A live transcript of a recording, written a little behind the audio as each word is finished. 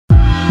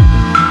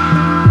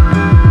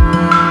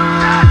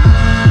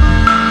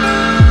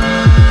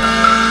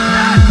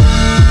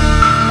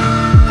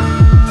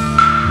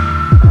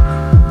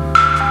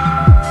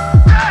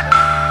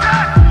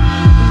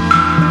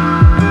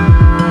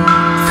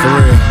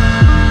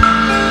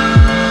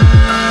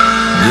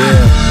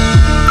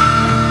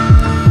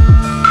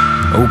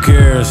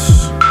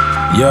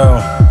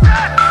Yo,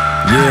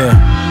 yeah.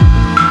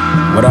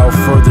 Without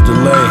further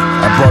delay,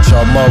 I brought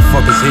y'all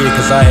motherfuckers here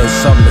cause I had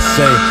something to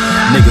say.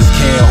 Niggas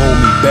can't hold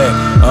me back,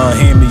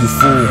 hear me, you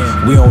fool.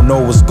 We don't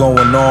know what's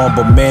going on,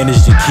 but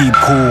manage to keep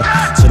cool.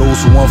 To those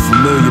who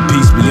unfamiliar,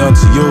 peace be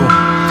unto you.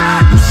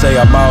 You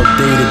say I'm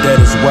outdated, that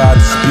is why I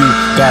dispute.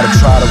 Gotta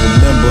try to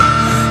remember,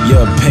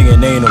 your opinion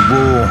ain't a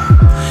rule.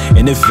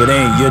 And if it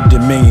ain't your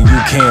dominion,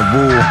 you can't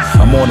rule.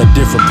 I'm on a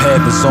different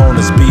path, it's on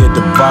us, be a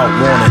devout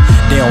warning.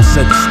 They don't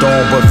set the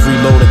stone, but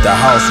freeload at the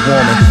house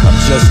warming. I'm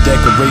just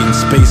decorating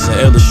space and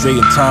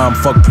illustrating time.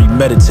 Fuck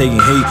premeditating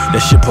hate,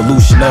 that shit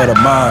pollution of the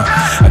mind.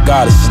 I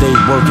gotta stay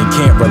working,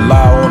 can't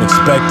rely on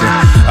expecting.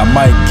 I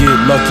might get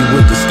lucky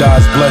with the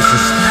sky's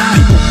blessings.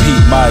 People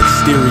peep my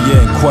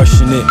exterior and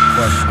question it.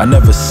 I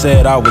never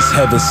said I was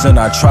heaven sent,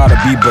 I try to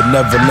be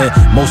benevolent.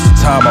 Most of the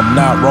time I'm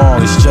not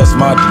wrong, it's just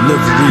my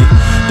delivery.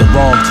 The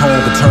wrong tone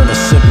could turn a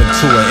sibling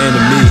to an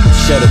enemy.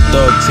 Shed a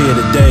thug tear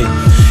today,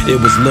 it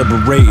was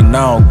liberating.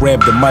 I don't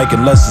grab the mic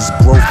unless it's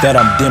growth that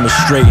I'm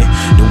demonstrating.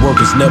 The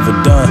work is never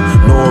done,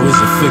 nor is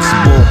it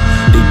fixable.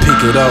 They pick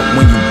it up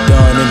when you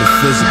done in the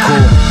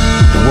physical.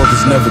 The work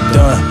is never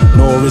done,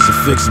 nor is it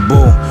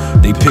fixable.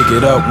 They pick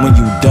it up when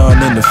you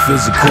done in the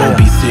physical. Don't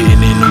be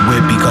sitting in the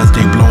whip because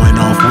they blowing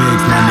off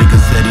wigs. My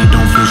nigga said he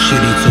don't feel shit,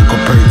 he took a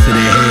perk to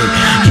the head.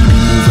 He be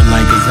moving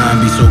like a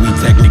zombie, so he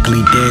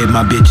technically dead.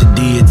 My bitch a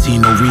deity,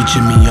 no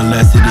reaching me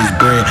unless it is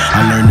bread.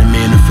 I learned to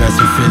manifest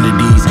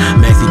infinities.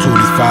 Maxie told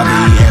his father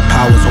he had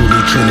powers,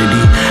 Holy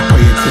Trinity.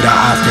 Prayer to the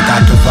ops that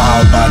got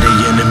devoured by their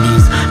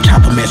enemies.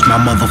 Chopper match my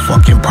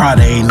motherfucking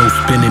Prada, ain't no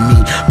spinning me.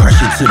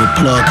 Pressure to the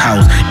plug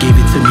house, gave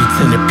it to me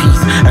 10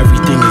 apiece.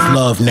 Everything is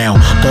love now.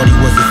 Thought he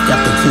was a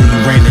skeptic till he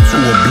ran into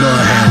a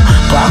bloodhound.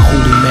 Glock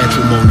holy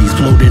matrimonies,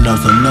 floating up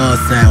some love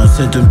sounds.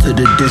 Sent him to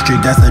the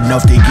district, that's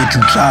enough to get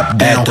you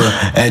chopped down. At the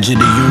edge of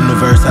the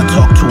universe, I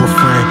talked to a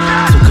friend.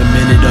 Took a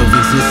minute of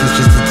existence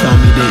just to tell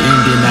me the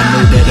ending. I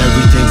know that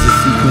everything's a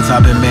sequence,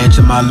 I've been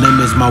matching my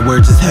limits. My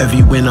words is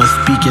heavy when I'm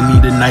speaking,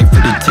 need a knife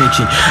for the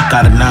tension.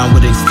 Got a 9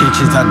 with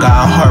extensions, I got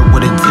a heart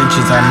with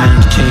intentions. I need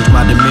to change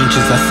my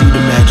dimensions, I see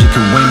the magic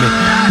in women.